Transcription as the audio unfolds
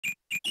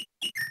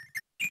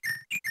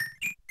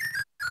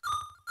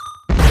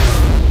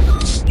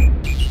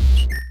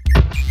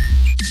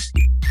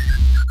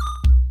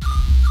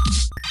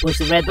Push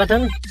the red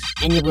button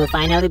and you will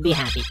finally be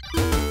happy.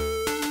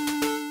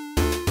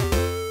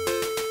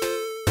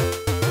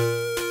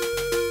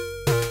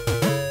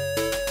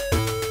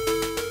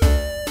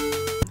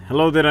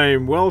 Hello there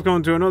and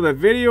welcome to another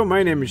video.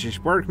 My name is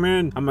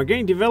Sparkman. I'm a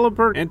game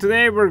developer and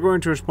today we're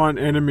going to spawn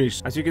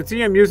enemies. As you can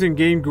see, I'm using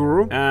Game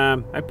Guru.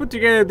 I put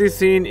together this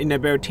scene in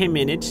about 10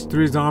 minutes.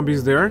 3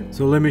 zombies there.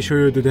 So let me show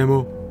you the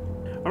demo.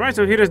 Alright,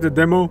 so here is the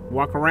demo.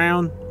 Walk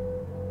around.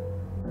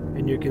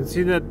 And you can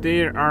see that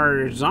there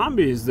are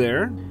zombies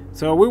there.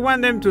 So we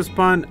want them to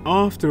spawn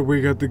after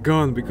we got the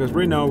gun because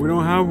right now we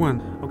don't have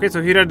one. Okay,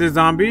 so here are the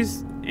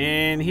zombies.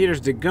 And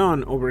here's the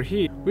gun over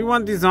here. We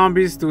want the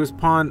zombies to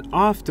spawn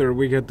after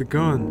we get the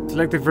gun.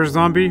 Select the first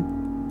zombie.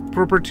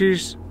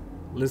 Properties.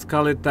 Let's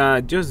call it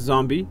just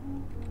zombie.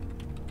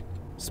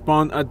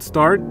 Spawn at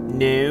start.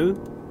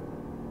 No.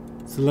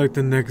 Select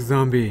the next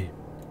zombie.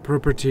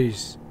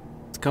 Properties.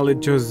 Let's call it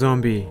just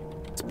zombie.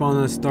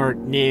 Spawn at start.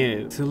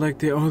 No. Select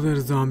the other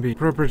zombie.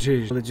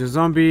 Properties. Call it just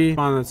zombie.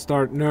 Spawn at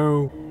start.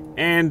 No.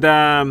 And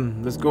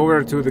let's go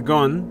over to the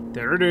gun.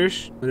 There it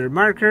is. Under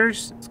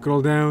markers,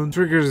 scroll down,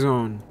 trigger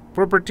zone,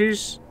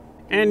 properties,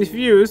 and if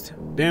used,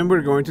 then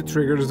we're going to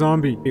trigger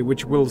zombie,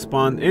 which will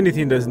spawn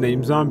anything that's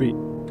named zombie.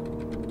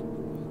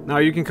 Now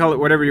you can call it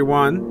whatever you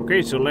want.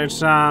 Okay, so let's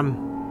try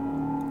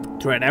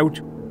it out.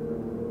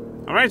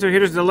 Alright, so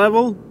here's the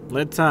level.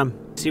 Let's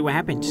see what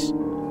happens.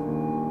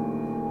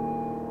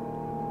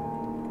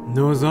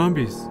 No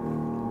zombies.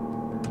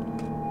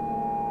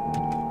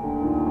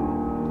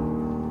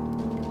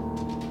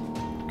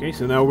 Okay,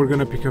 so now we're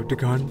gonna pick up the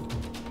gun.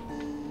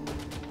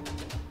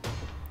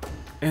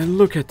 And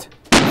look at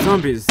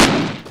zombies.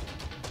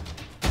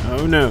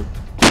 Oh no.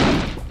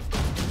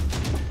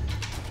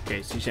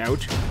 Okay, she's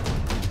out.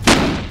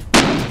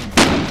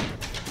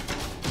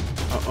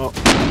 Uh-oh.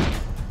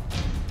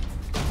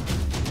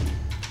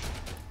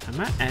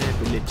 I'm out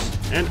of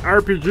bullets. And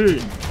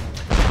RPG.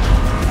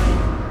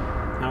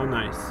 How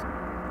nice.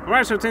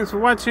 Alright, so thanks for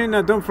watching.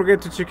 Don't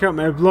forget to check out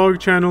my vlog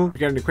channel. If you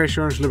got any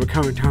questions, leave a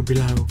comment down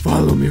below.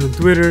 Follow me on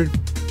Twitter.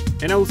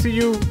 And I will see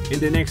you in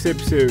the next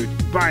episode.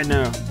 Bye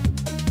now.